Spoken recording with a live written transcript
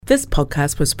This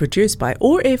podcast was produced by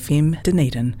OAR FM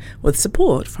Dunedin with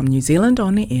support from New Zealand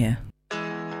On the Air.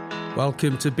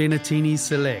 Welcome to Bennettini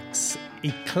Selects,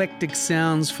 eclectic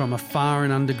sounds from afar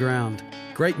and underground.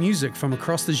 Great music from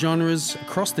across the genres,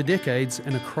 across the decades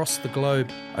and across the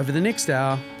globe. Over the next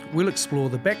hour, we'll explore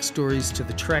the backstories to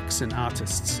the tracks and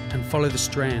artists and follow the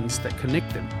strands that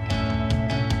connect them.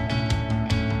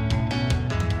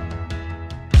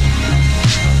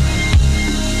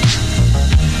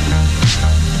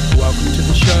 Welcome to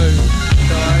the show,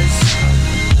 guys.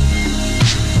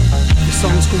 The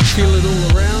song's called Feel It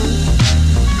All Around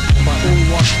by All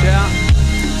Washed Out.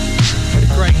 Had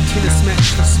a great tennis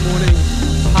match this morning.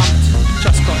 Pumped.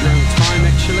 Just got here on time,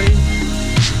 actually.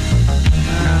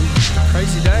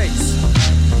 Crazy days.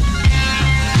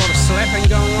 A lot of slapping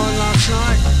going on last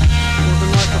night, or the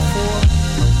night before.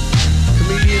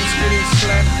 Comedians getting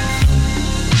slapped.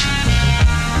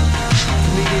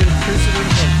 Comedian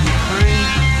president of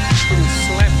Ukraine getting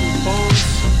slapped with bombs.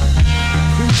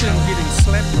 Putin getting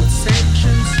slapped with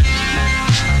sanctions.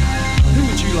 Who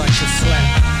would you like to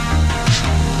slap?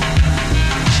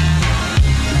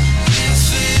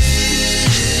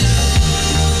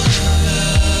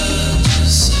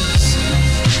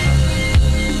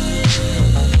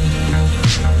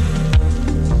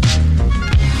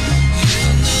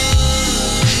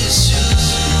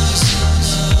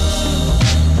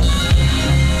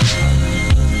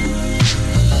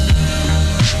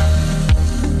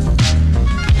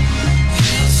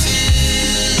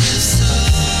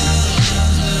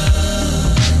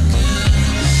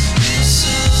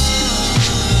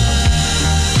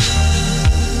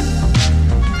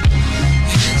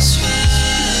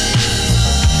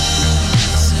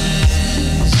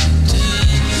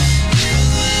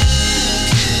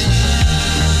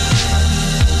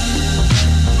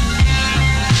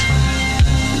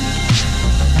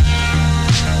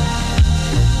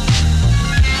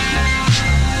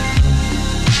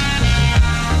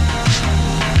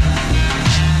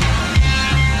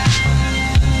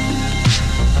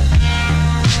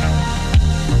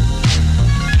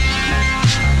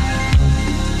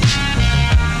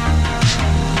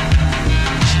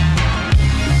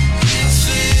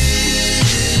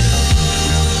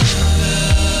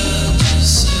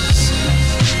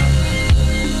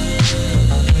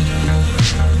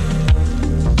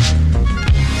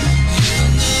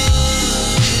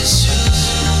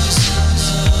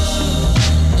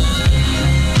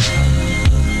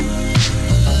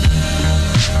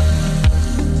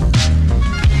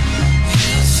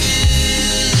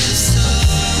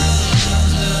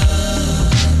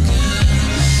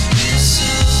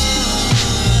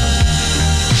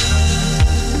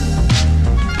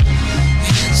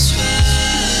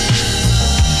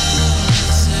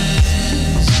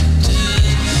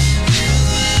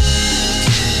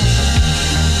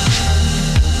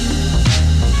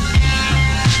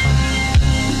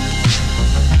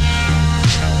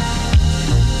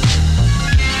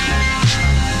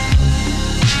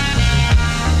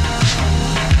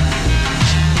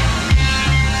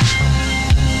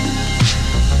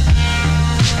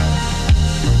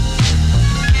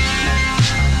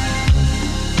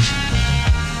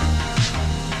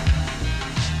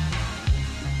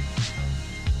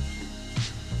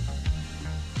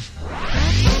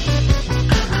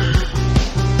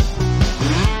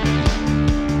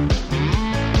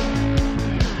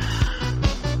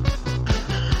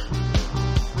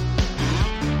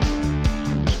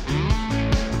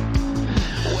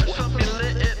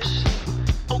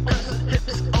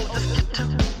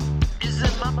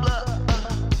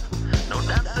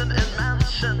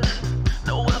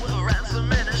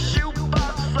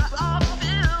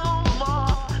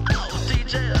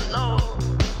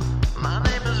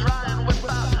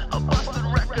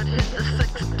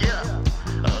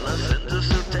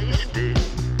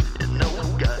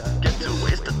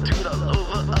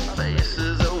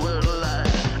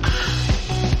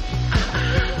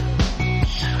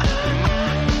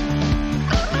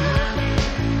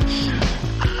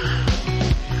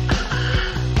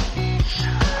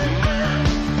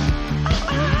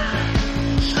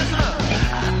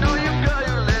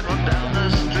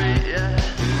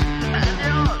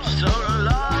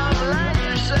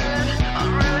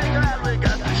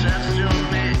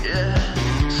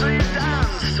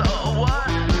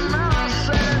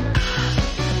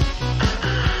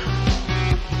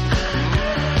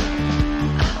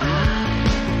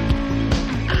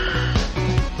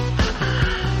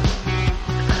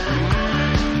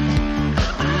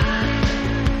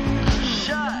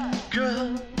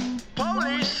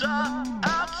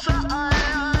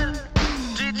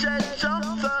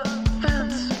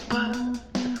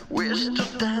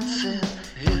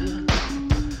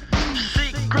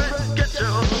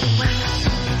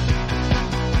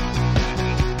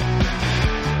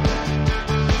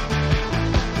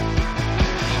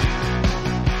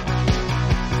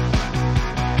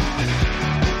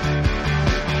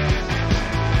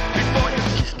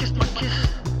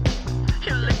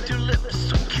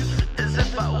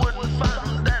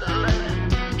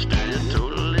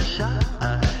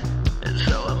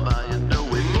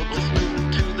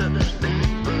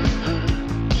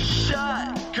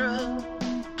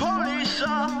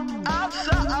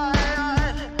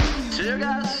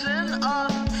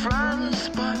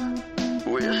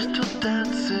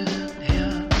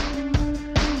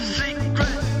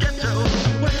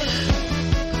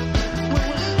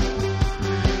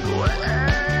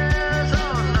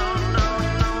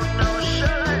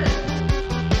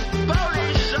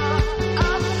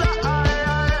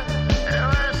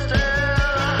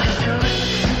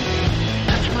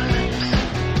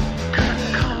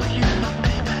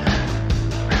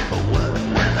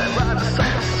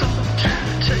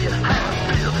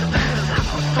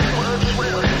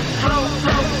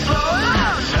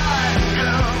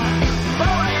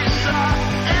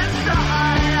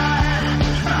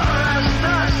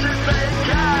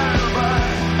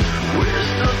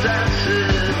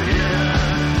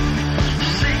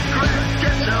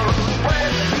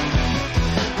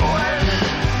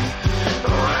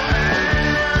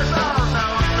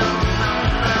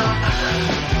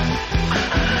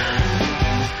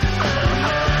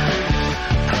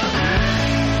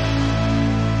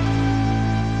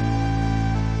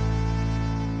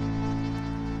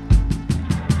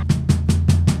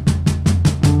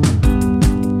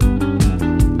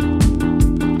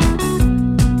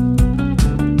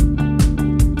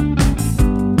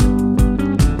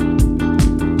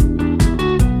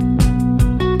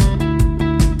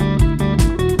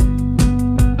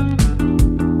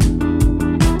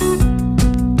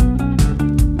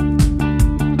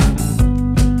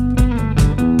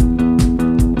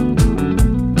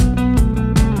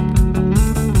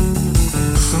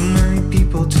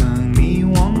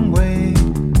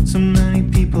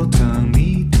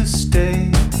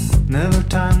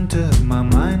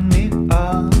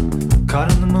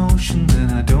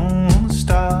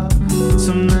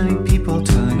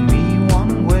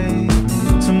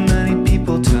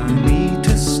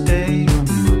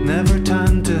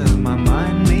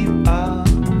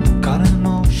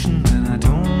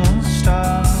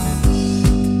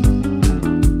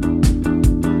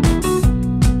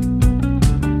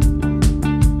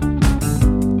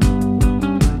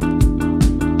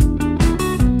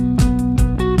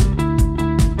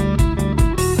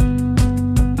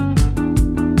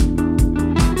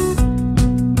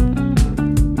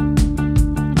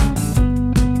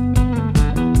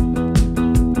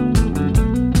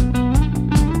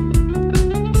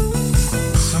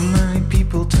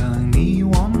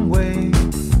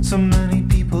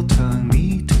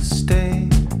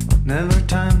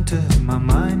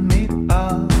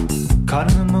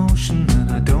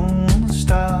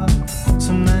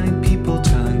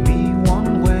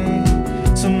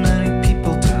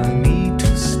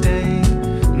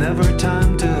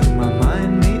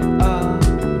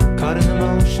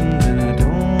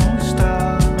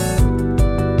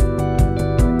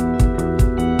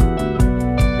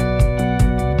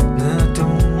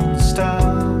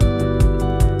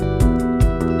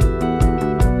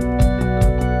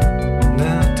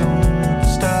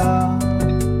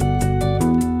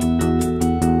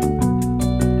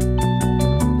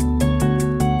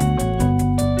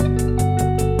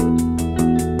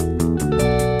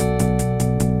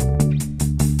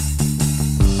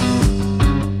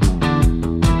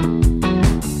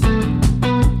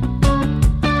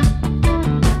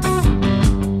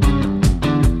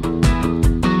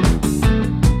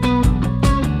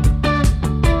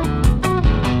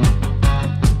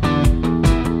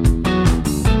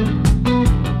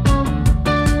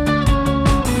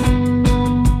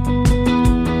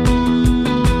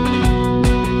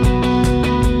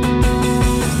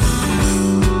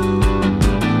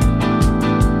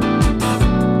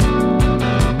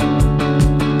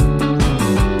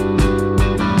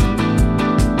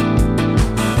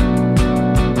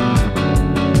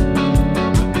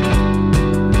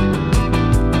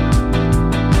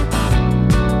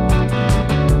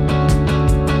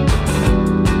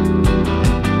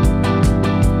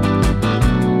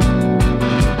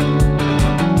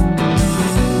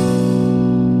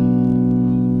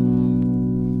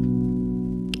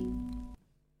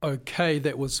 Okay,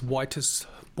 that was Whitest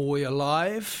Boy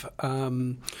Alive.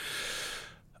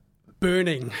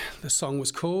 Burning, the song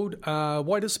was called.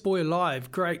 Whitest Boy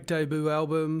Alive, great debut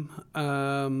album.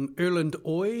 Erland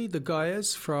Oy, the guy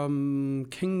is from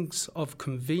Kings of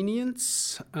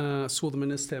Convenience. Saw them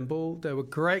in Istanbul. They were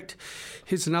great.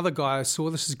 Here's another guy I saw.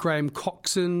 This is Graham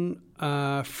Coxon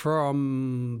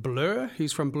from Blur.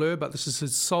 He's from Blur, but this is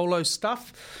his solo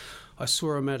stuff. I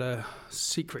saw him at a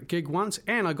secret gig once,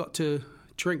 and I got to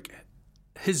drink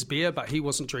his beer, but he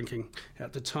wasn't drinking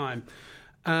at the time.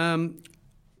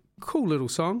 Cool little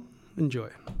song. Enjoy.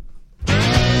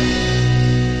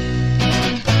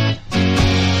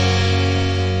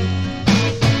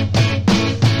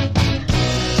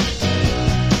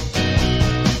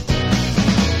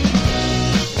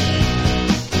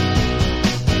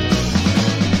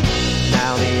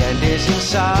 Now the end is in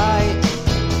sight.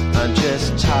 I'm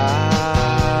just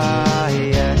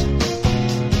tired,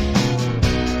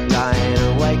 lying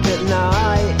awake at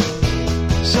night,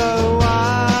 so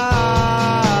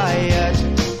wired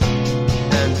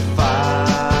and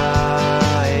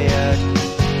fired,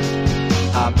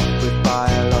 up with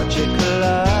biological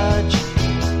urge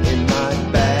in my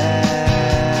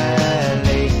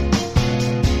belly,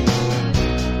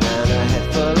 and a head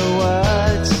full of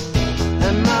words,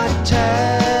 and my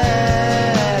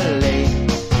telly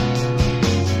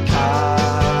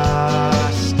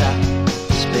caster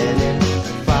spinning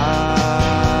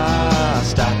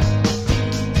faster.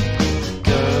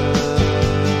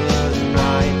 Good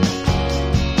night,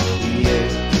 you.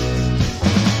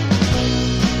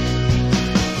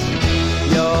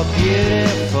 You're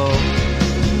beautiful.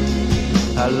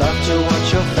 I love to watch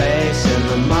your face in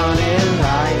the morning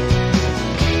light.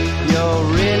 You're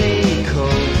really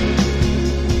cool.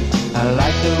 I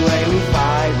like the way we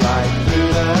fight right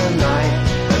through the night,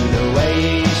 and the way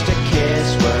you used to kiss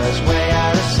was way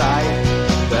out of sight.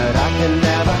 But I can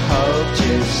never hope to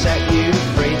set you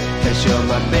free, 'cause you're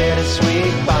my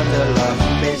bittersweet bundle of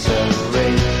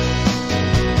misery.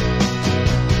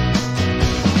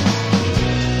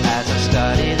 As I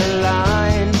study the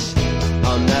lines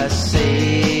on the ceiling,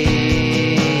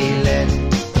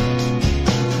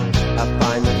 I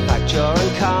find the fact you're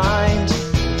unkind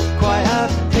quite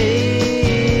appealing.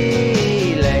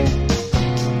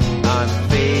 I'm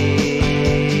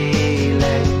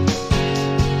feeling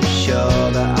sure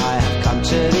that I have come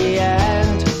to the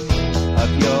end of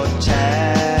your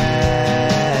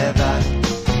tether,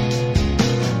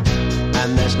 and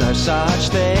there's no such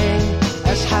thing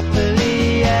as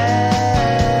happily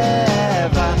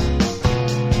ever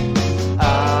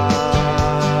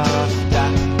after.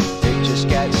 It just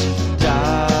gets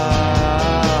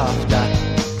dafter.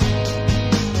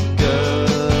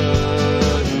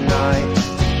 Good night,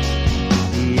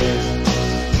 you.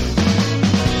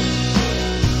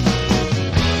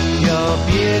 You're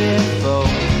beautiful.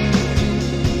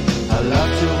 I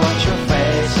love to watch your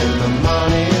face in the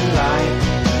morning light.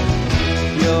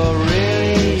 You're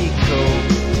really cool.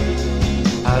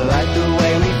 I like the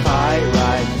way we fight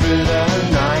right through the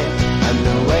night, and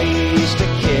the way you used to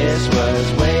kiss was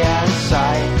way out of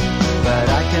sight. But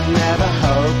I can never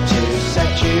hope to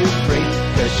set you free,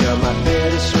 'cause you're my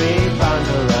bittersweet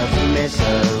bundle of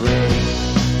misery.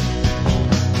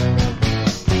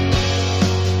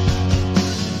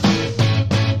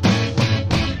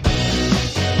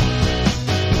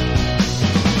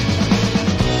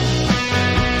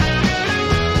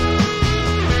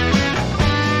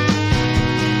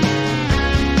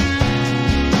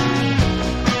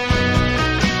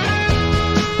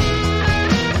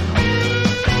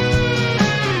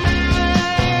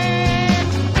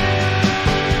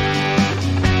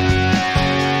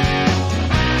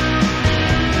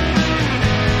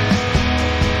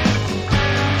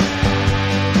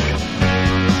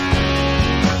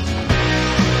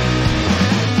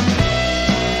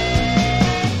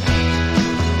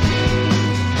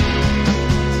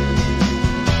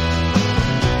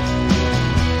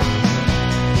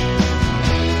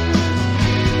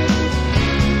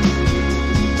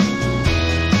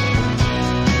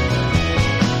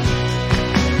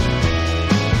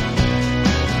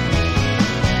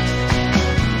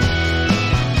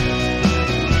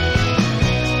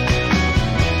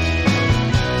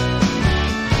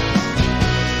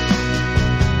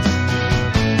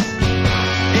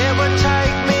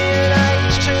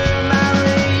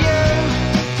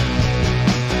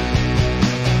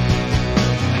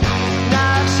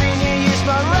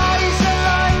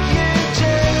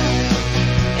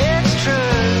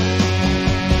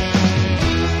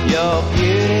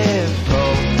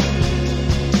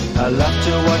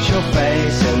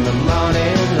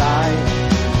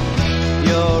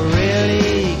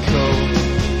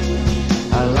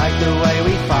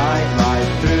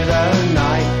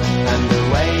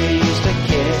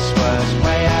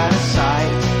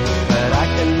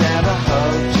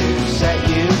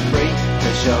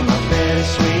 'cause you're my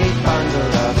bittersweet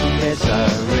bundle of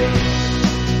misery.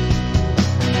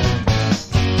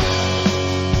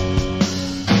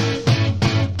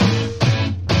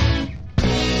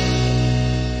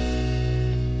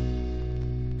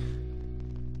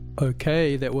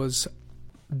 Okay, that was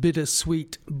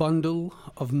Bittersweet Bundle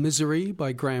of Misery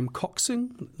by Graham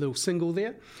Coxon, little single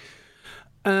there.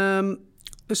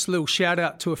 This little shout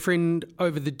out to a friend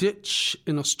over the ditch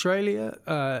in Australia,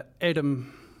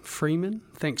 Adam Freeman.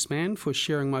 Thanks, man, for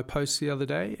sharing my post the other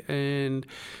day. And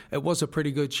it was a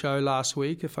pretty good show last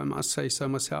week, if I must say so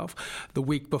myself. The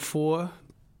week before,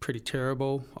 pretty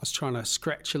terrible. I was trying to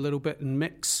scratch a little bit and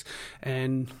mix,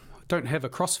 and don't have a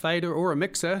crossfader or a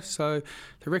mixer, so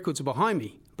the records are behind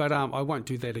me, but I won't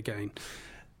do that again.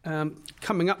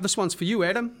 Coming up, this one's for you,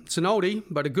 Adam. It's an oldie,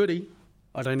 but a goodie.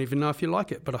 I don't even know if you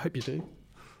like it, but I hope you do.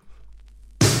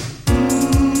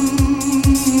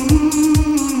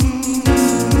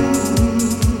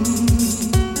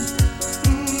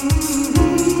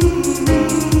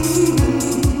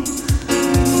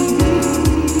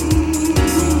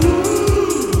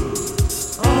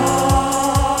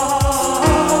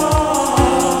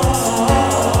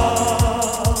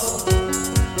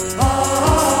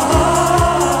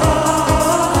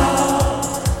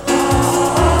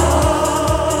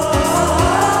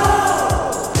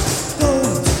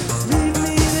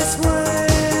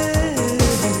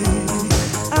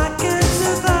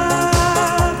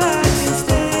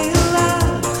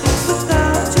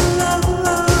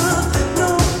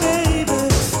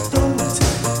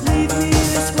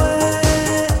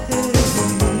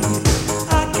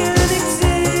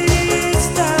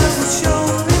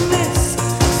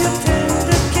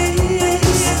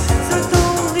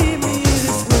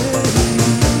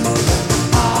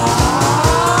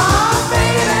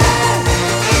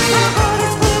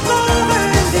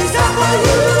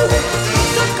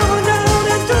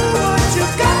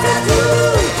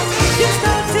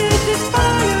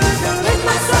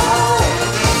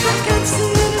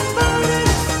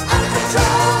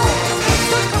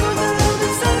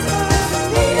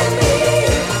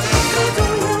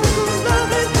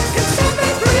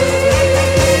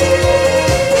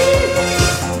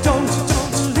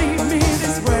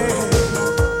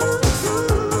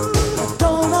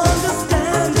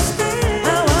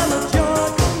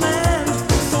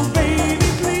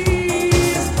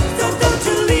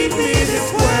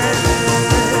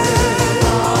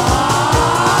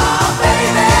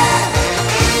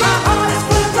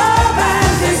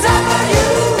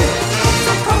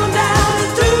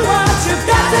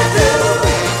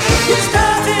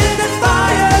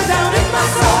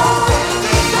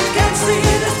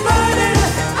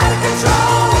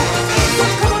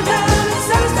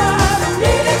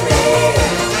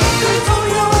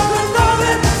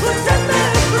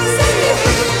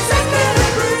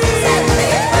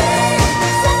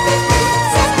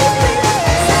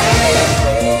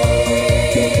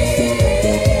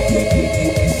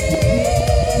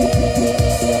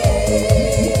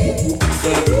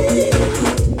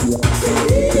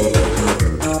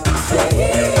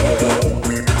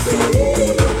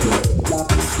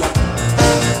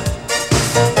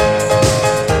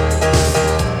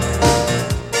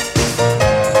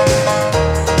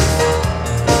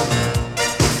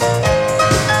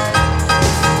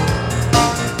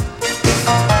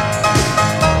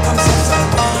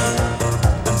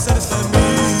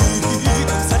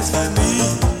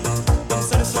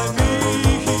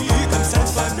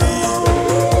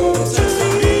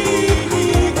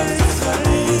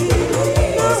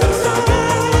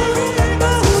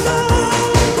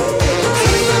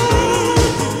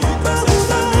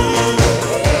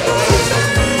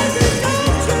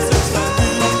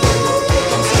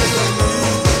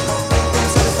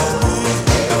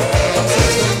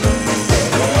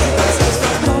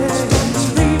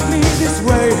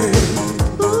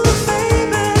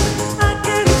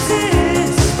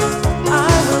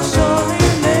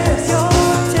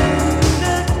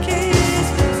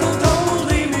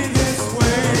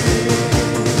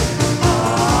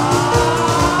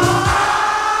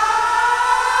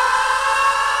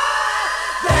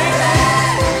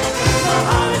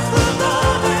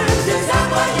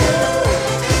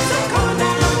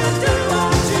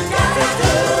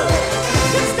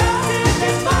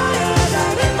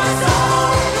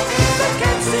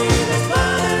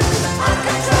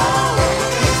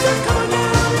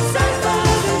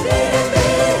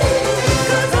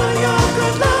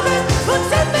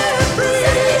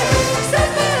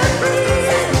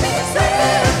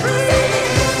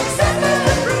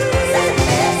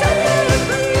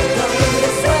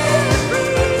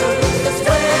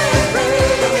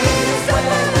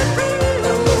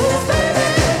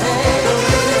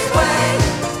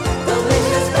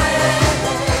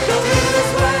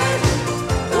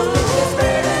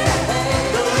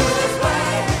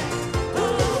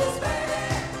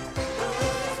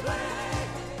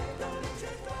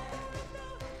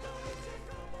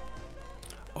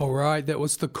 All right, that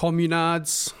was the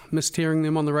Communards. Missed hearing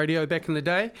them on the radio back in the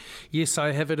day. Yes,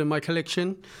 I have it in my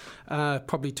collection.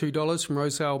 Probably $2 from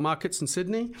Rosedale Markets in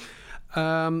Sydney.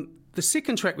 The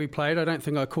second track we played, I don't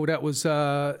think I called out, was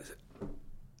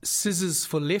Scissors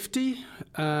for Lefty.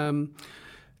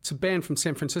 It's a band from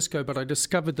San Francisco, but I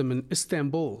discovered them in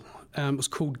Istanbul. It was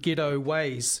called Ghetto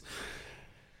Ways.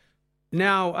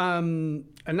 Now,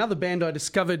 another band I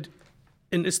discovered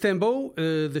in Istanbul,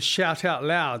 the Shout Out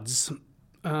Louds.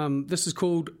 This is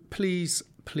called Please,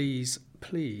 Please,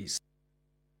 Please.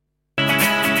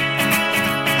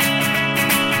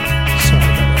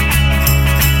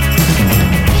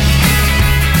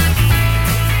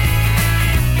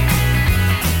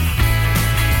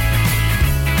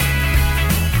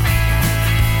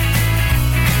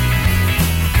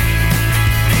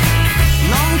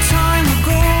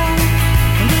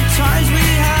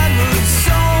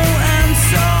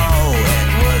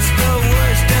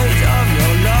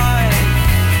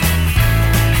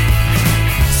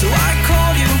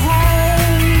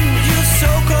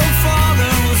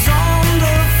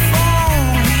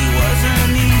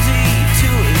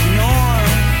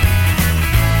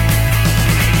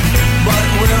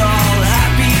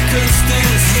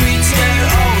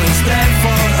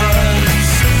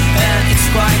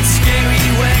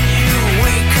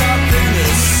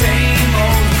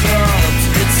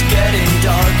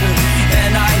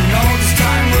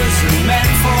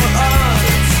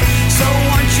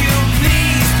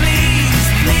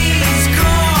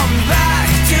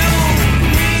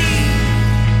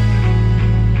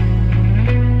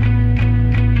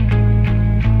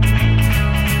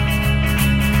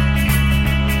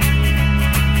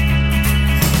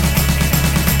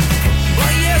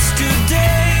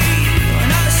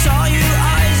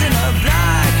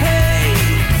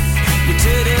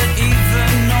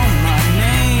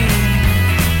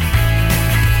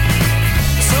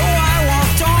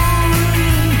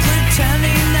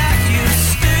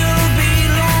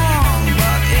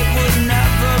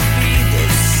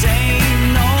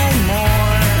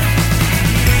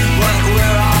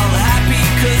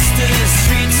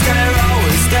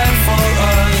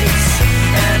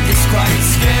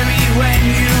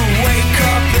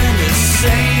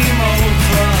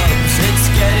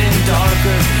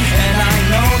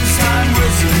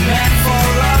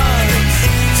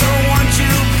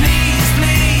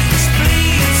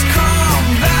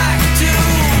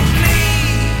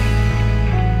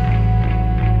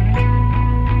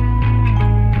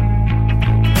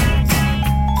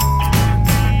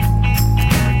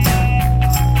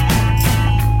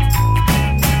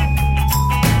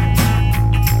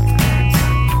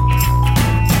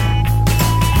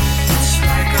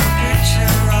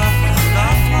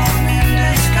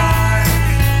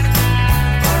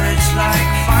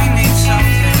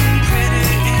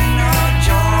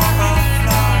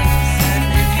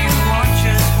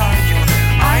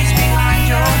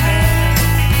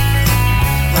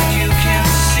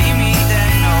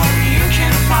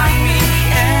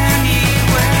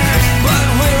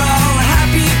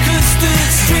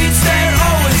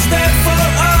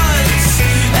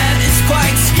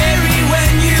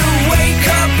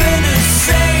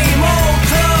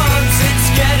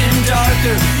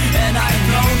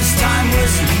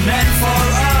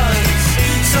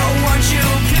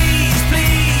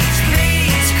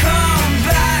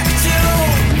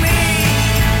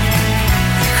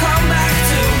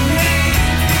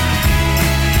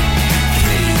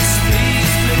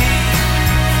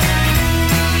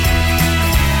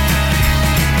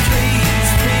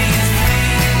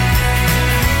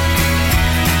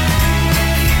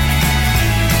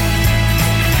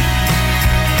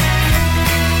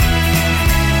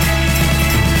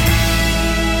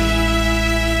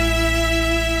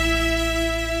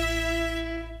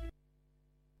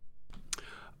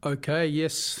 Okay,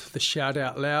 yes, the Shout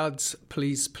Out Louds,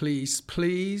 Please, Please,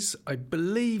 Please. I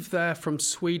believe they're from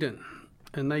Sweden,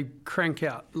 and they crank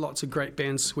out lots of great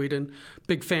bands, Sweden.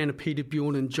 Big fan of Peter,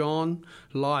 Bjorn and John,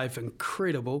 live,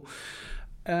 incredible.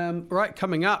 Right,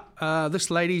 coming up,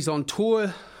 this lady's on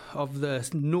tour of the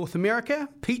North America,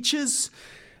 Peaches.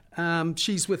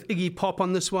 She's with Iggy Pop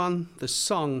on this one. The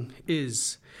song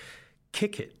is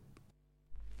Kick It.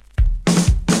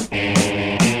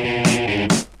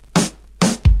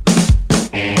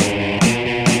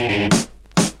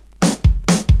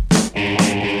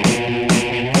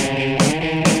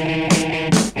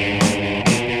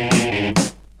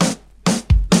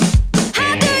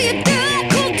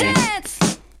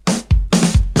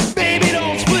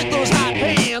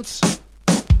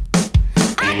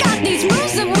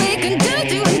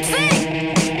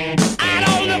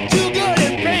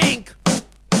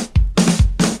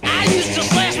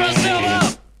 Slash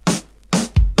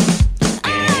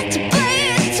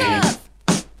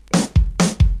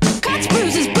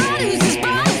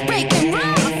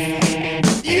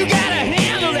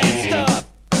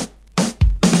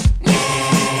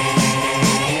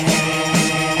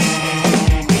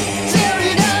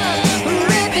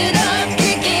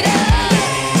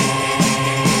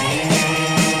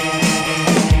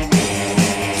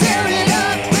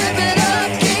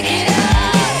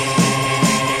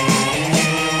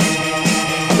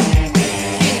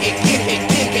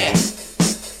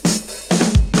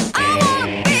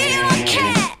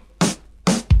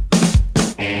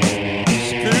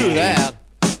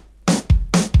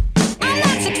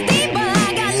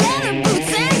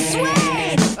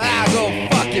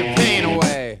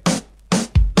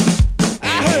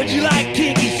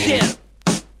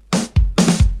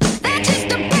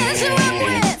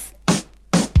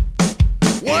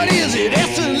What is it?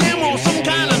 S&M or some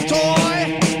kind of toy?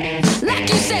 Like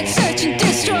you said, search and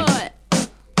destroy.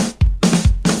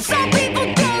 Some people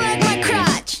don't like my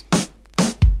crotch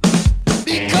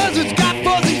Because it's got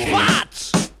fuzzy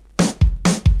spots.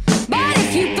 but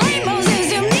if you blame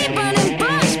Moses, you'll need burning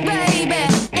bush, baby.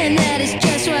 And that is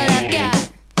just what I've got.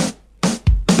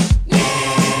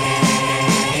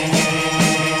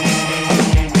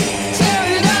 Tear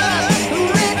it up,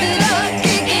 rip it up,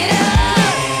 kick it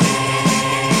up.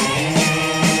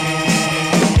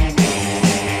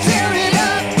 Tear it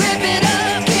up, rip it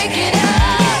up, kick it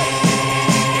up.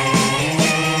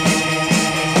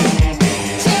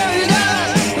 Tear it up,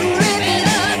 rip it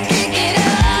up, kick it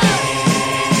up.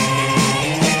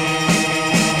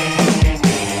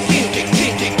 Kick it,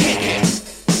 kick it, kick it.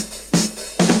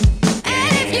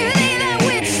 And if you need that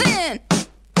with sin,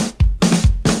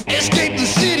 Escape the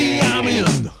city I'm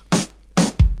in.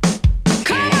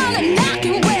 come on and knock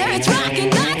it where it's rocking,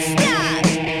 not stop.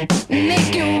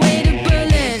 Make your way to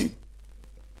Berlin.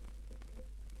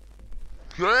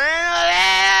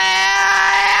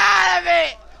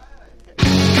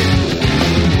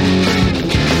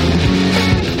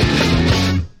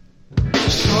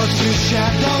 Sword to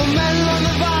shadow men on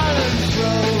the violence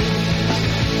road.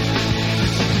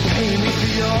 Pay me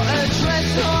for your address,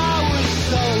 oh I was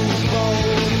so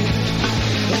bold.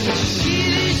 But you see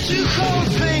these two cold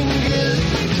fingers,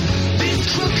 these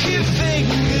crooked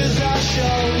fingers I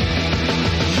show.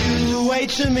 You the way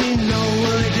to me, no,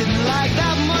 well they didn't like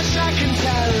that much, I can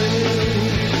tell you.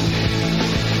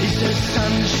 He says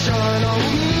sunshine, oh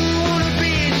wanna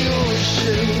be in your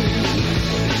shoes.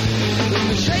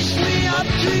 Chase me up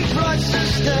 3 flights of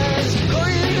stairs,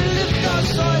 going to lift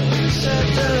outside and said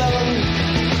hello.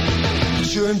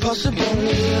 You're impossible,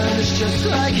 and it's just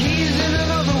like he's in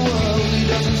another world. He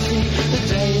doesn't see the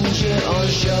danger on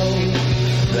show.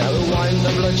 They'll wind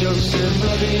the blood jokes and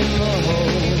bloody in the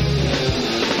hole.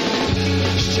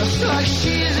 It's just like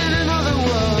she's in another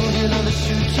world, you know the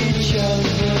two teachers,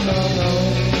 no, no.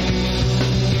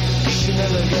 She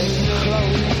never gets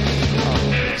close.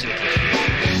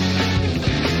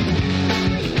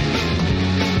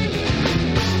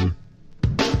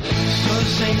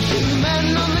 Same two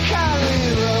men on the Cali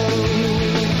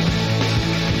road.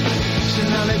 So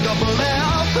now they double their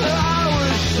offer, I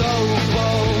was so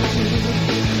bold.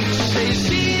 Say,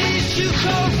 see these two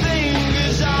cold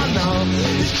fingers I know,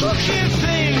 these crooked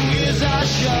fingers I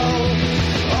show.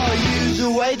 Oh, use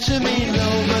the way to me, no,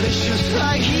 but it's just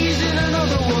like he's in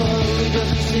another world. He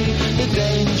doesn't see the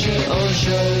danger on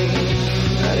show.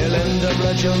 And he'll end up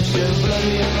like Joseph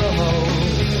bloody in the hole.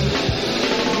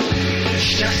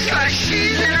 Just like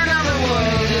she's in another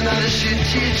world, another shit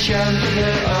teach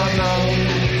other, oh no.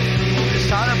 It's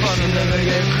not a button, never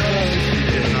get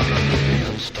crazy,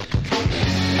 unstoppable.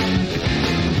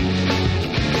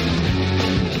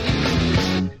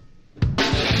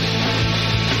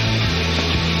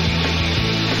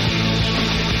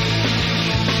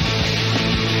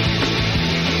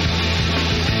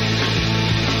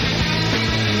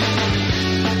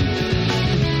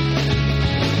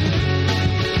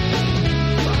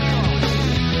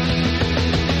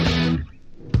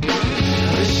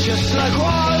 Just like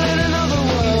all in another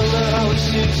world, and I would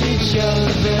suit each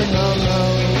other, no, no.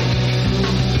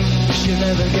 She'll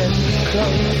never get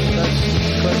close,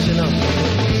 that's close enough.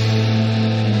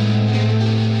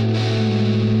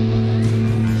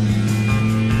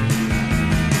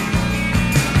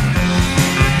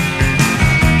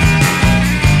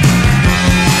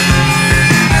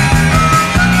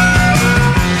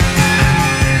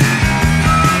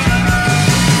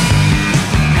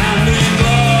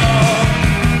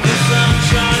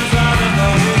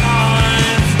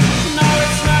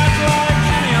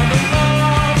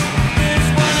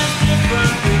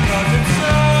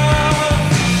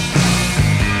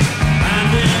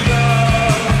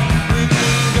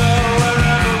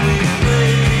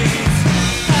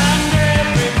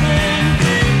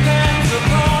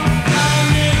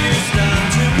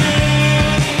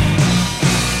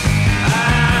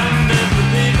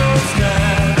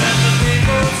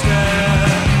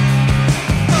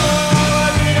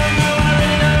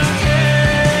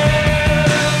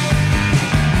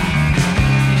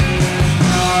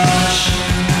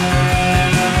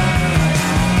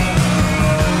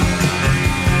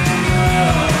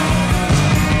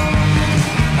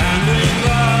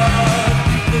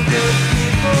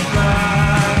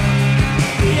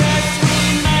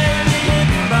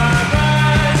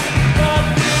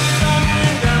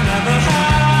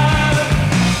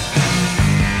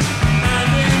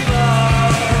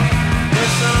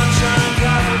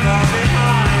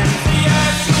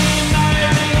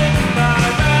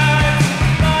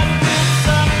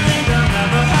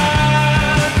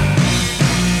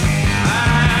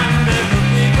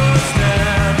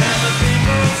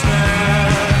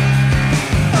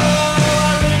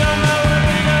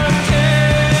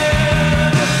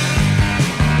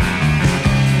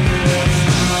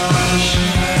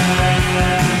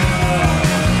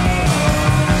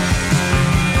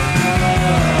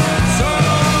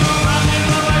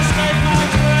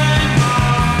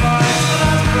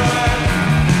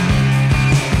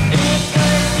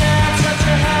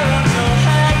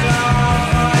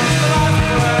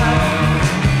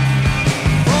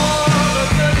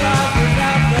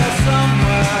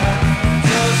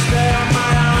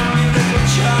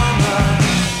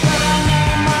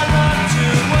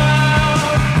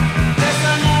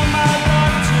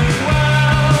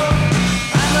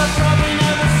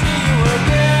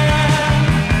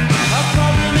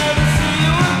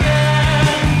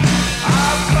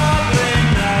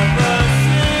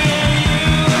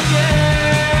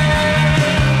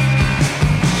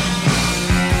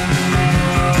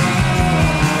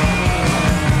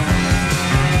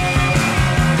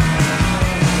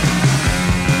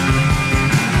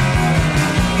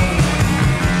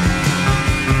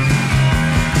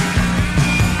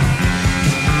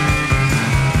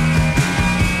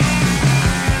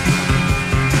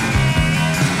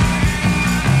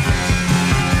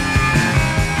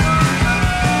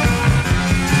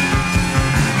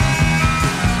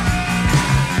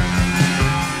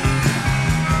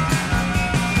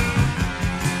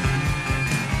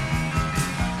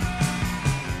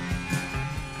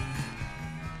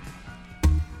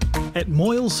 At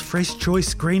Moyle's Fresh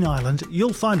Choice Green Island,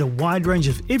 you'll find a wide range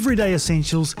of everyday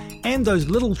essentials and those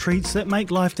little treats that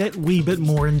make life that wee bit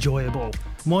more enjoyable.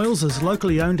 Moyle's is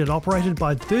locally owned and operated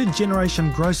by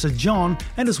third-generation grocer John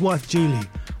and his wife Julie,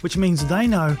 which means they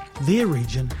know their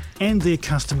region and their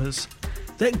customers.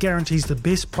 That guarantees the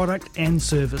best product and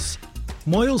service.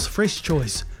 Moyle's Fresh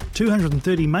Choice,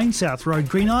 230 Main South Road,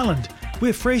 Green Island,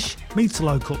 where fresh meets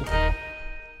local.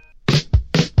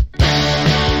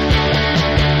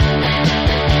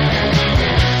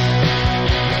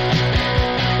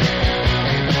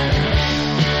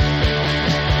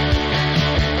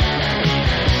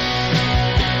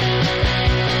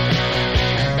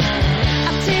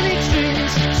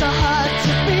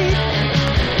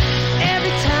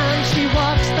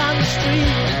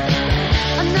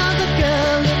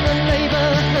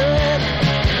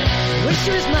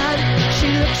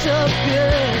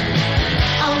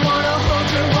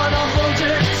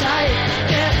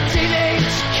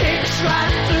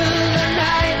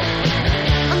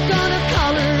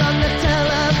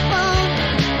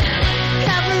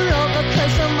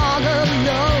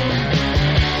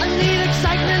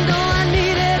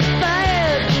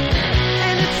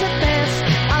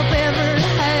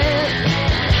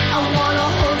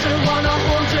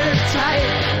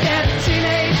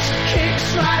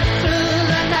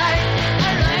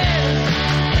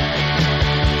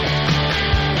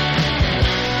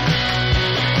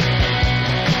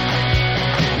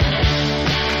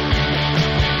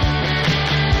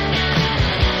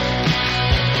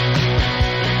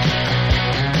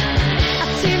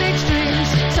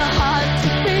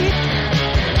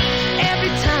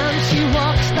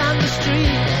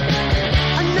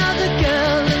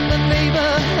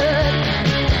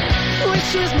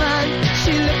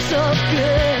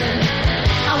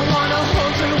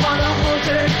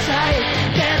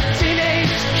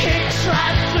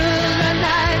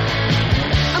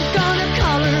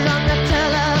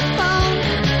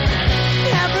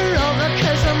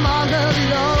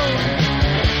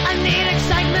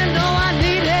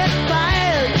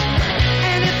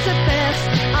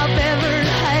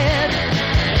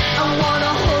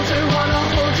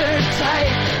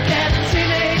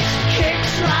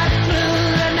 Right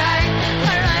through the night.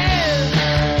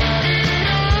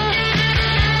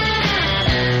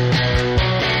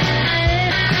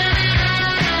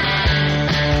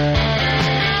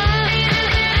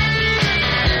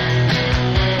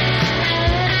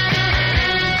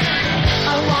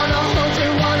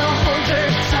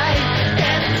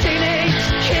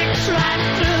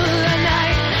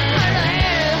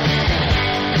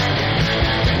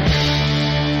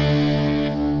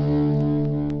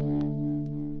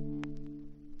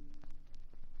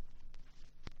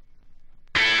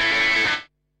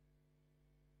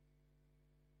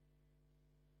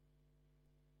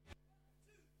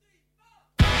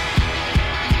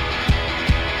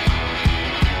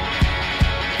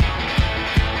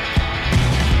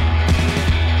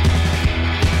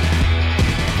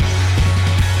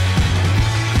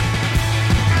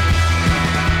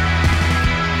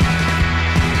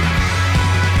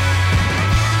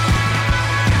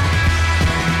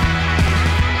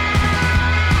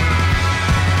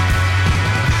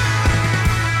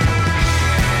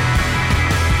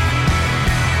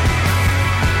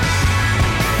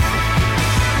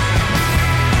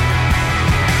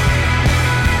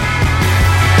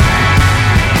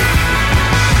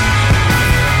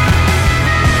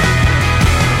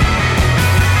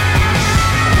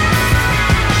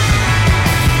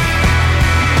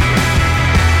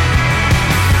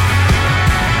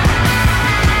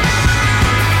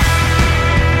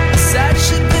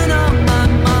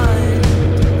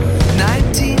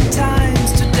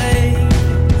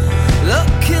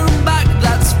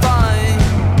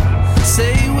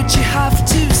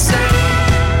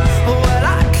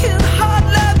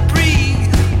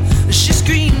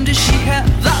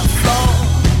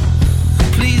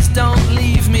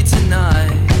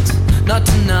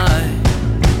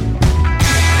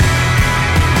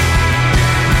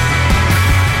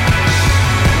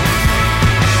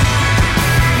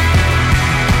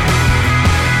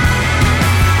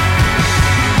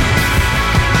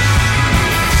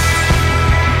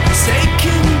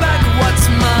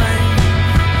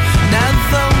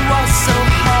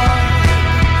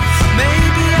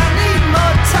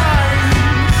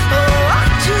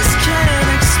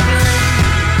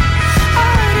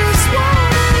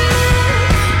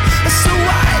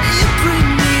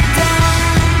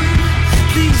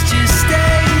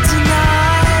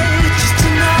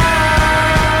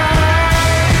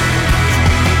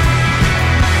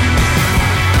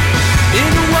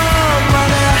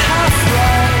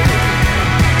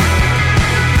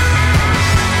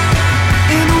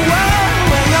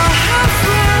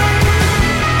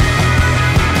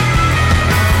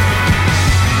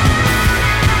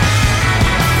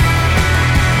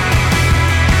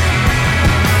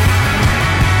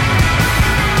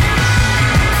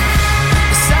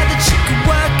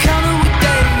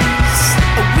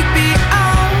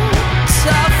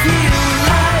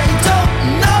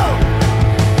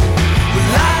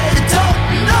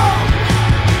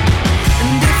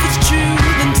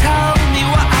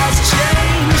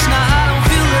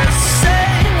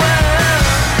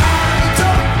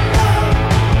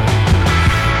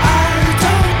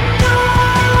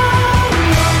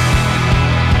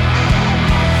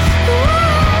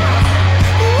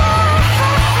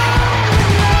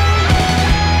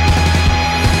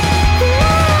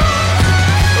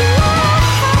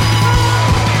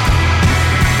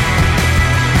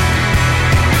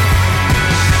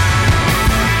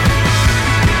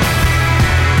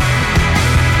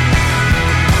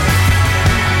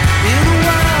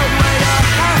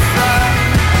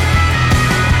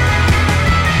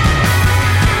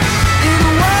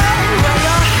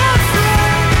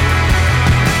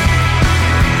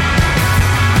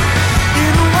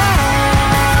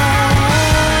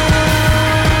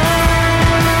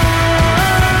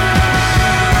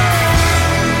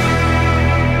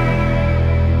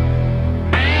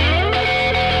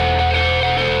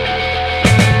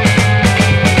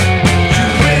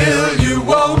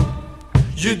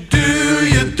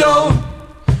 you don't.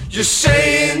 You're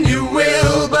saying you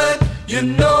will, but you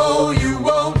know you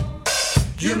won't.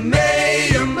 You may,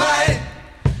 you might.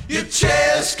 Your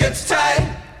chest gets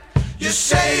tight. You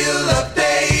say you love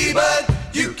day, but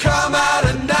you come out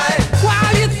at night.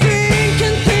 While you're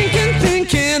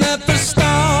thinking of the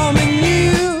storm in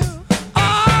you,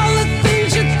 all the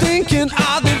things you're thinking,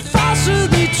 are they false or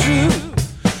they true?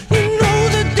 You know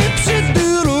the dipsy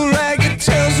doodle rag, it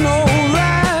tells no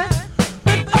lie.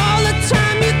 But all the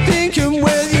time you're thinking,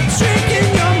 well, you're tricking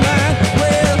your mind.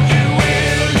 Well, You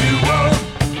will, you won't.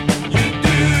 You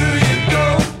do, you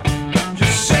don't.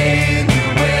 You're saying you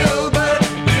will, but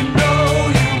you know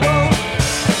you won't.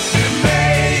 You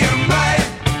may, you might.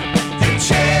 Your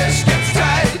chest gets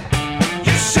tight.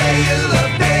 You say you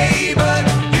love day, but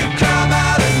you come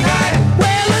out at night.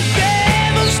 well, the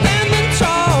devil's standing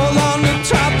tall on the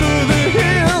top of the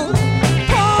hill,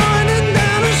 pointing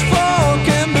down his fork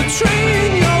and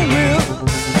betraying your will.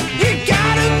 You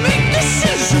gotta make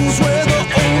decisions whether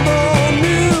old or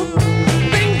new.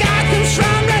 Then God comes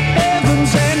from the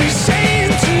heavens and he's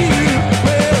saying to you,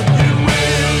 well, You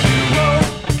will, you won't.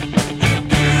 You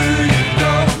do, you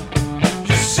don't.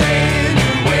 You're saying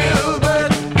you will, but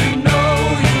you know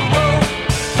you won't.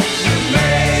 You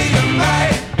may, you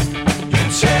might. Your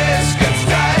chest gets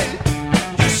tight.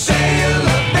 You say you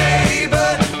love day,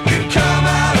 but you come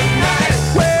out at night.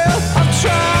 well, I've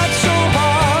tried so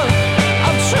hard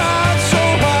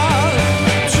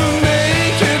to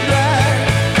make it right,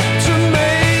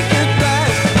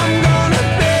 I'm gonna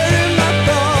bury my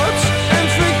thoughts and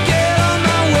forget all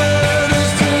my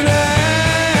worries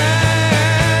tonight.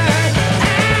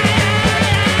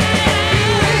 You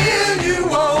will, you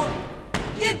won't.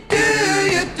 You do,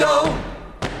 you don't.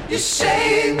 You're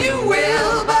saying you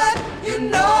will, but you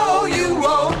know you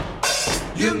won't.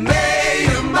 You may,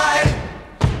 you might.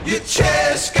 Your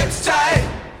chest gets tight.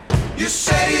 You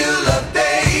say you love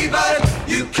day, but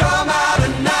you come out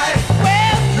at night.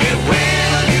 You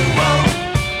will, you won't.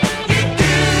 You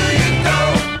do, you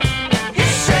don't.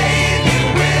 You're saying you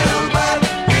will, but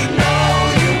you know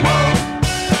you won't.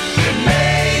 You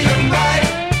may, you might.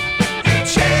 Your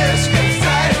chest gets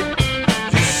tight.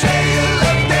 You say you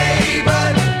love day,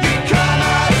 but you come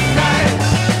out at night.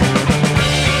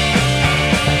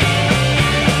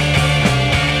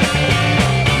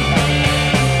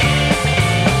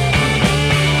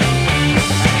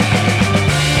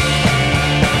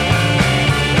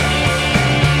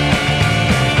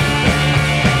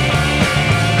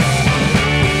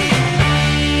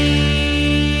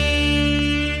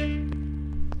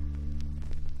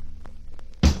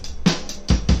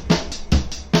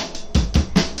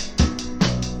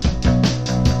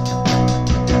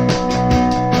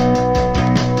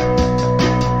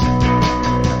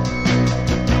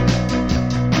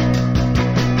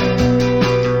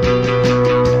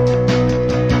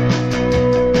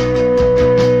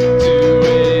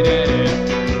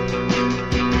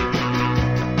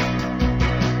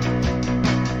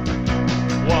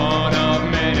 One of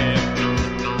many.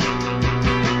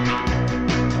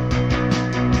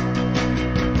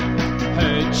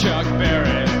 Heard Chuck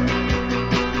Berry.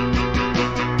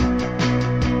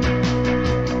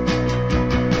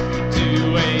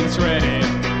 Dwayne's ready.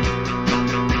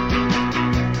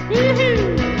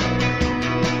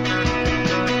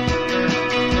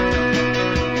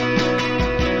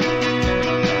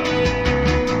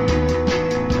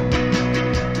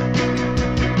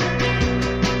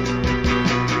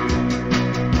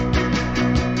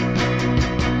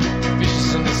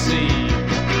 Fishes in the sea.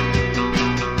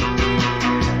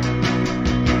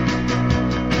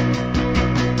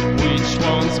 Which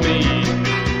one's me?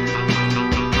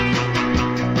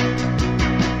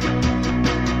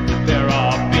 There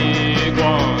are big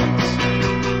ones.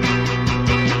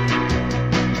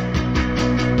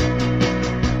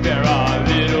 There are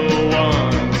little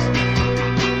ones.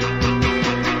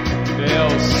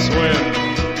 They'll swim.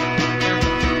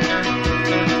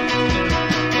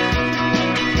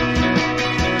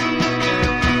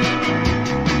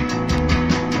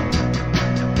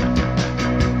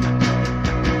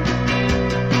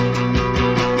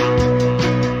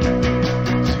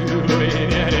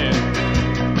 Doing it.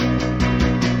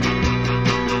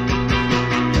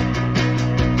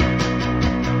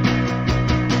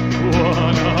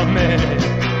 One of many.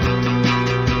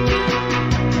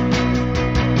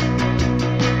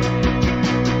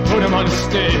 Put him on the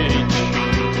stage.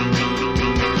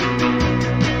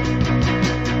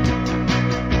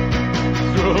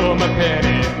 Throw him a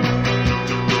penny.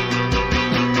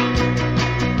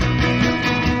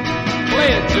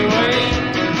 Play it, Dwayne.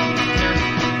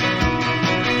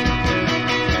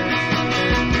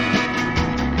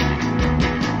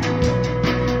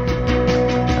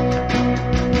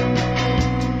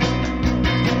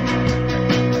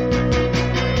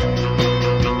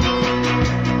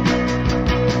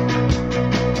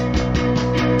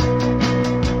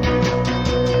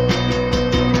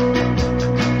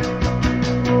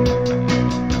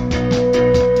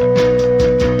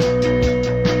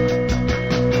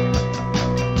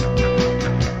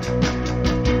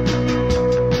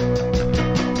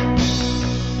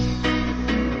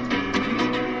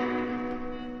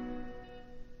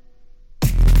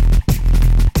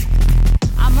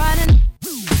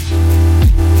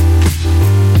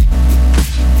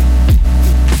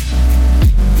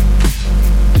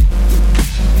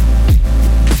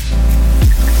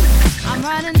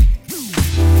 running.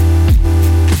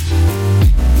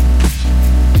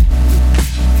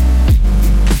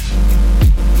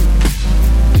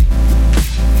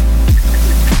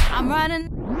 I'm running.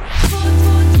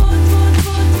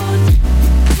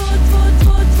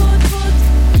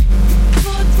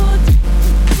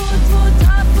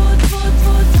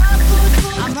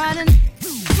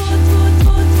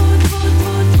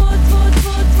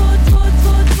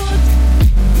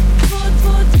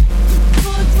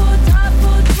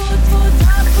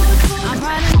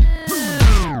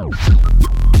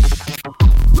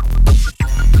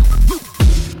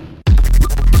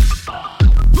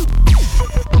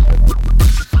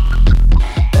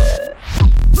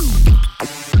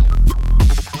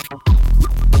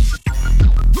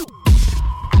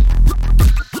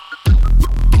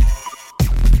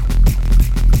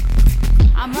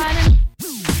 I'm running.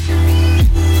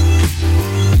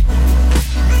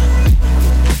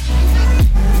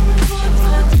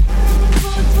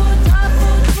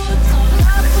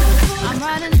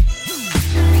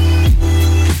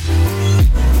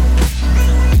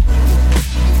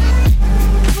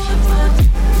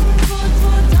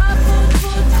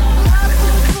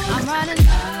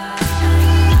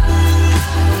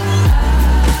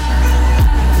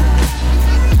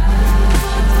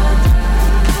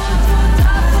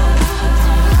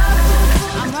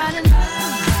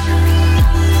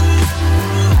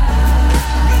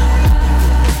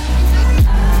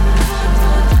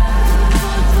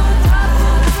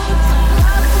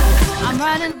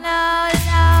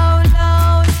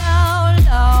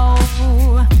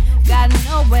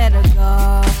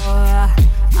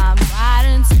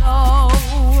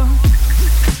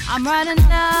 I'm running low,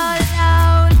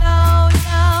 low,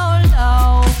 low,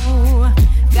 low, low.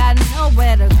 Got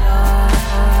nowhere to go.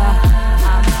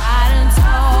 I'm riding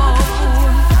slow.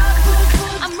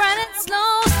 I'm running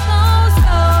slow, slow,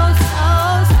 slow,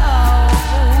 slow, slow.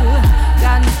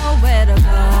 Got nowhere to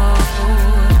go.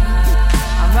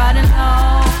 I'm running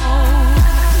low.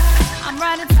 I'm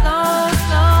running slow,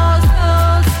 slow,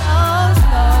 slow, slow,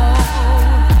 slow.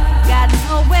 Got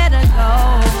nowhere to go.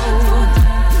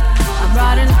 I'm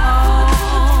riding home.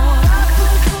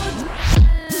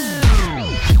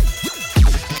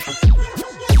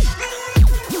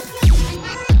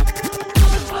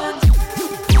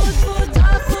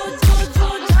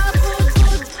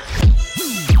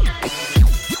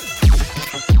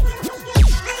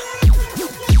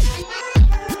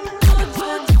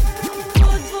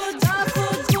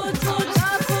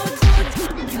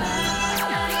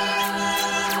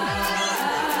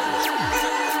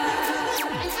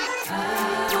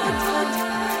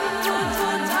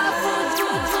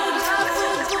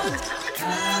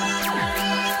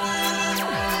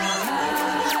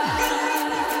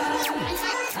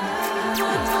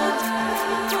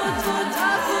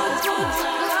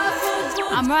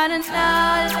 I'm running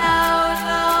low, low,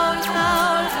 low, low, low. Got nowhere to go. I'm riding slow. I'm running low, low,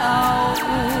 low, low,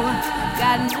 low.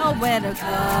 Got nowhere to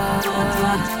go.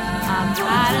 I'm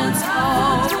riding slow.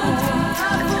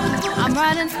 I'm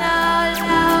running slow,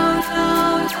 slow,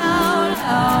 slow,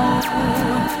 slow,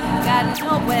 slow. Got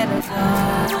nowhere to go.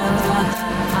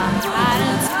 I'm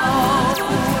running home.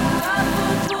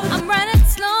 I'm running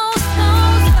slow, slow,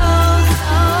 slow,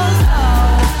 slow, slow.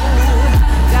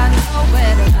 Got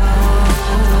nowhere to go.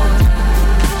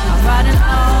 I'm running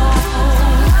home.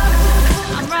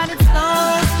 I'm running low,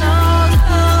 low,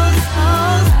 low,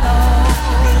 low, low.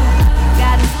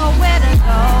 Got nowhere to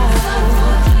go.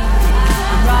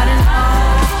 I'm running home.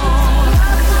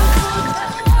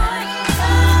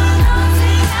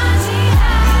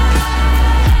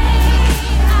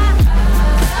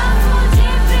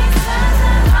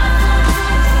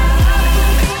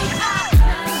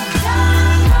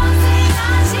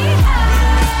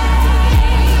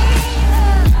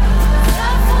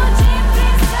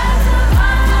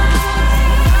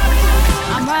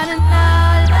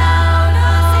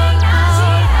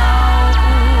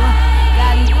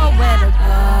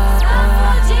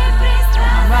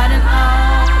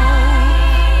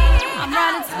 I'm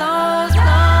running slow,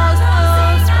 slow, slow,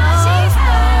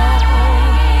 slow, slow.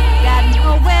 Got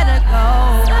nowhere to go.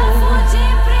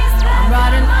 I'm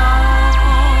running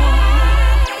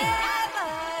home.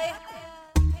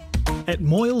 At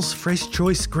Moyle's Fresh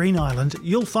Choice Green Island,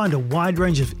 you'll find a wide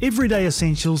range of everyday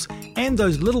essentials and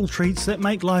those little treats that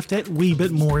make life that wee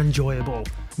bit more enjoyable.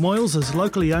 Moyle's is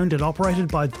locally owned and operated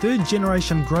by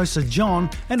third-generation grocer John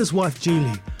and his wife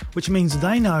Julie, which means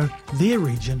they know their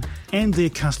region and their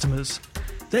customers.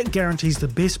 That guarantees the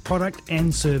best product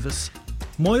and service.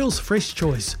 Moyle's Fresh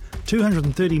Choice,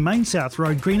 230 Main South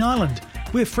Road, Green Island,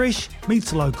 where fresh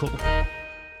meets local.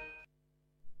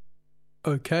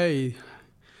 Okay,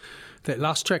 That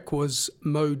last track was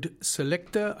Mode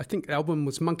Selector. I think the album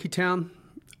was Monkey Town.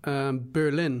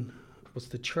 Berlin was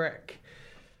the track.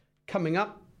 Coming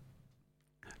up,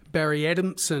 Barry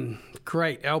Adamson.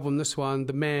 Great album, this one.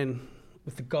 The Man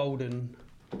with the Golden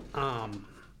Arm.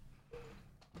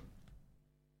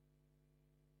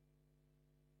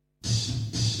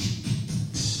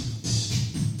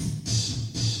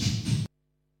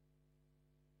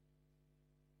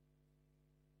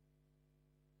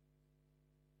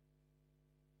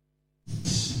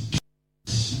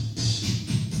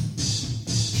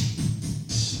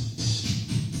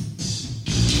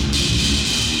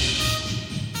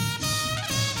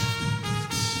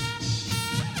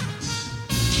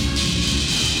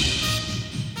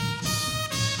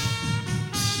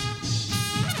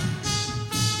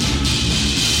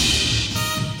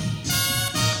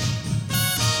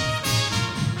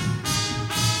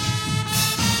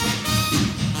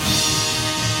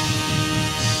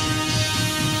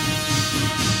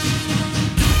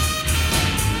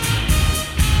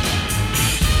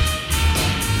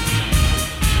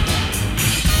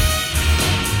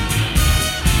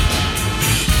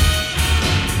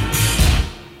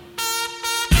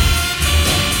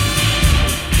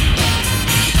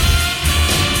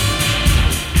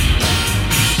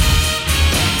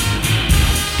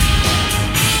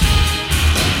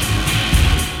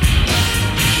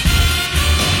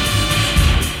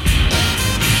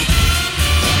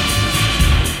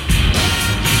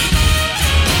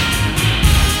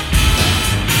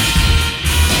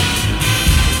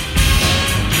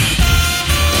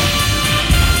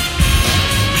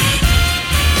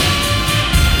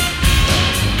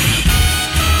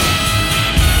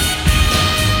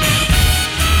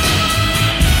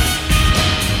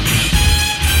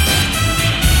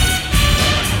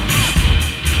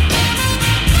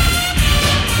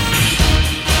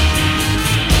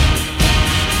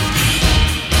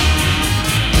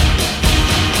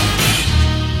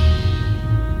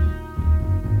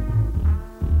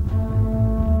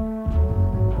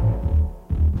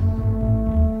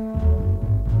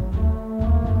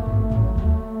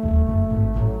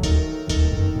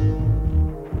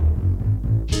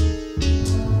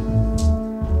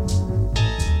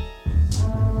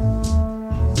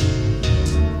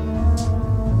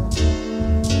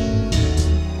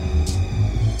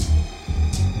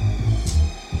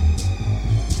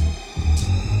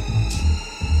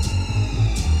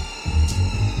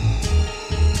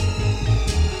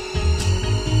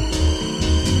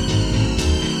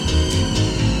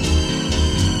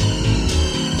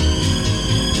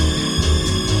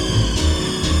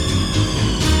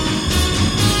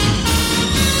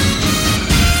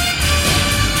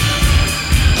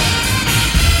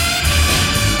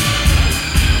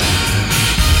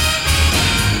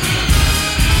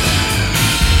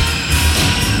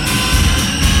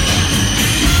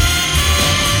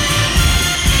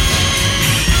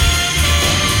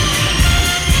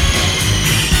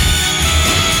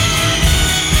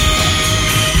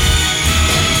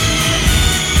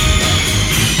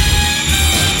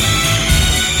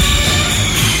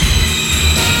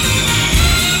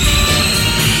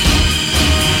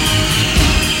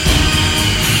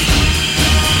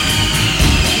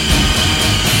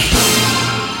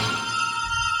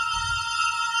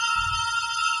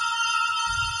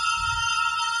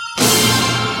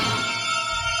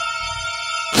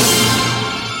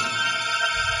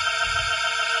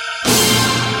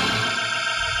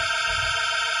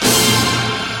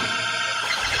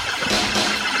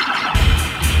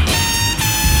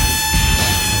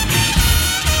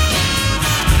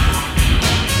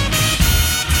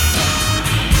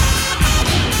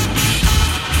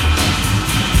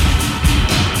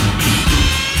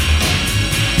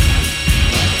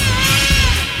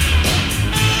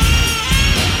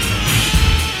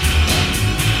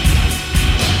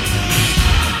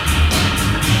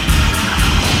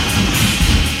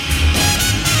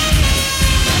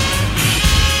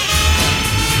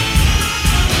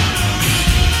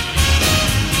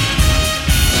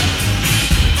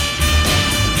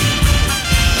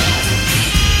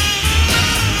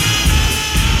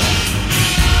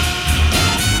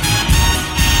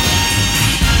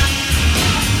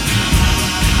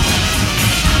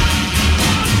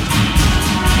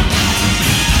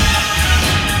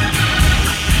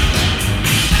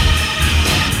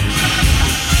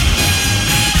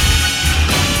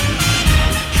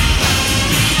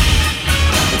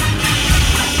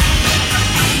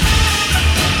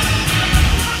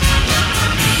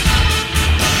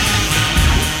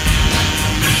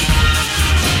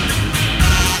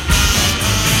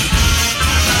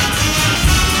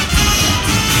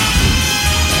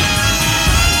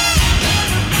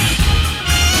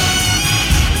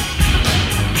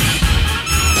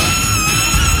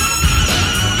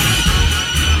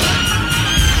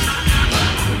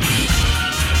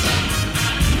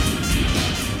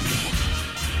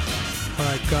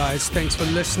 guys. Thanks for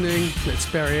listening. That's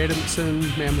Barry Adamson,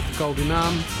 man with the golden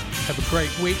arm. Have a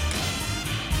great week.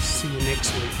 See you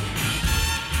next week.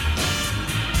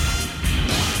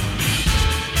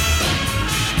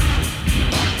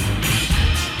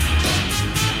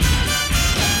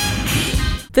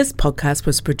 This podcast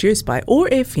was produced by OAR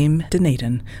FM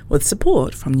Dunedin with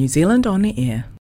support from New Zealand On the Air.